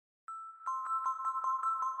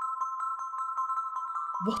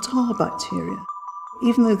What are bacteria?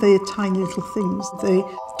 Even though they are tiny little things, they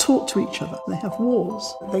talk to each other, they have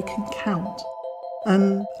wars, they can count.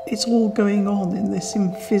 And it's all going on in this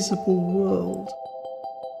invisible world.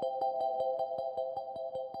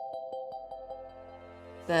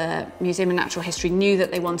 The Museum of Natural History knew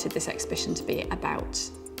that they wanted this exhibition to be about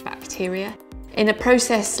bacteria. In a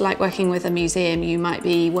process like working with a museum, you might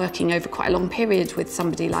be working over quite a long period with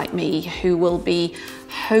somebody like me who will be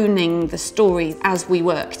honing the story as we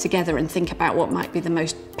work together and think about what might be the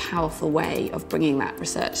most powerful way of bringing that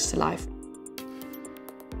research to life.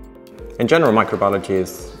 In general, microbiology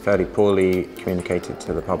is fairly poorly communicated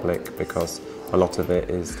to the public because a lot of it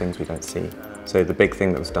is things we don't see. So the big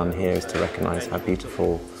thing that was done here is to recognise how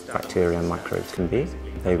beautiful bacteria and microbes can be.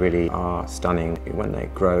 They really are stunning when they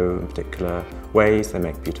grow in particular ways. They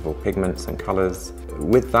make beautiful pigments and colours.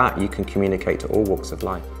 With that, you can communicate to all walks of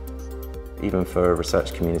life. Even for a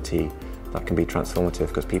research community, that can be transformative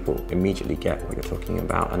because people immediately get what you're talking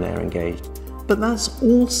about and they're engaged. But that's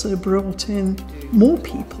also brought in more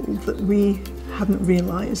people that we hadn't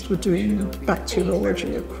realised were doing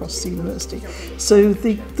bacteriology across the university. So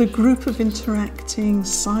the group of interacting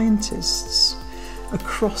scientists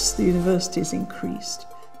across the university has increased.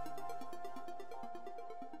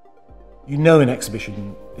 You know an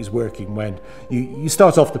exhibition is working when you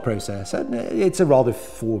start off the process and it's a rather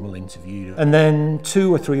formal interview, and then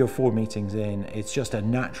 2 or 3 or 4 meetings in, it's just a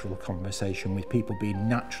natural conversation with people being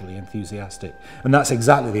naturally enthusiastic, and that's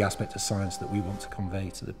exactly the aspect of science that we want to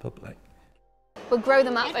convey to the public. We'll grow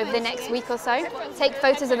them up over the next week or so, take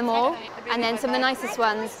photos of them all, and then some of the nicest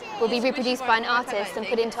ones will be reproduced by an artist and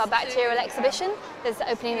put into our bacterial exhibition that's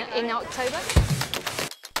opening in October.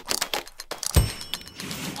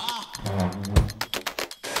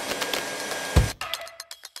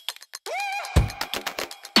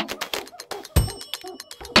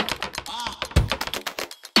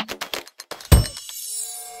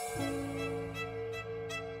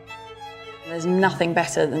 There's nothing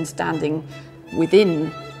better than standing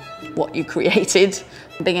within what you created.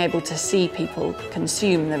 Being able to see people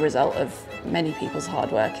consume the result of many people's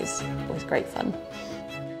hard work is always great fun.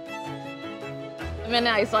 The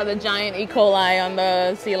minute I saw the giant E. coli on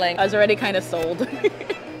the ceiling, I was already kind of sold.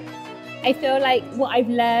 I feel like what I've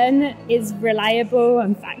learned is reliable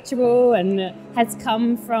and factual and has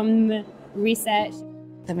come from research.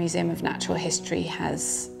 The Museum of Natural History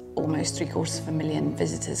has almost 750,000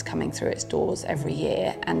 visitors coming through its doors every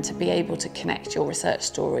year, and to be able to connect your research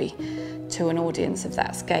story to an audience of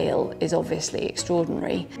that scale is obviously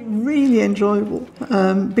extraordinary. Really enjoyable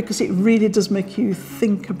because it really does make you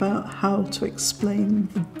think about how to explain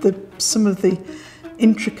some of the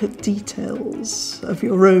intricate details of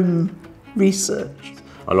your own research.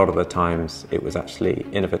 A lot of the times it was actually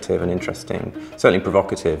innovative and interesting, certainly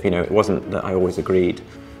provocative. You know, it wasn't that I always agreed.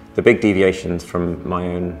 The big deviations from my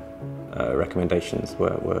own recommendations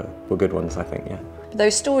were good ones, I think, yeah.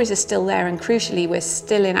 Those stories are still there, and crucially we're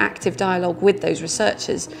still in active dialogue with those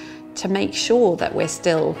researchers to make sure that we're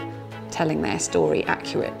still telling their story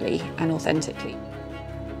accurately and authentically.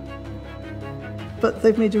 But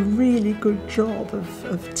they've made a really good job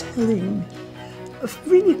of telling a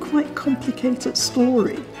really quite complicated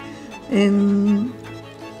story in,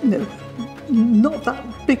 you know, not that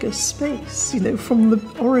big a space, you know, from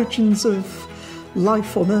the origins of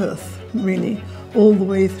life on Earth, really, all the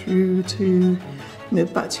way through to, you know,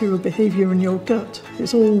 bacterial behaviour in your gut.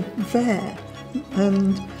 It's all there.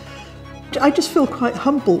 And I just feel quite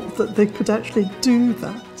humbled that they could actually do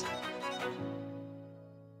that.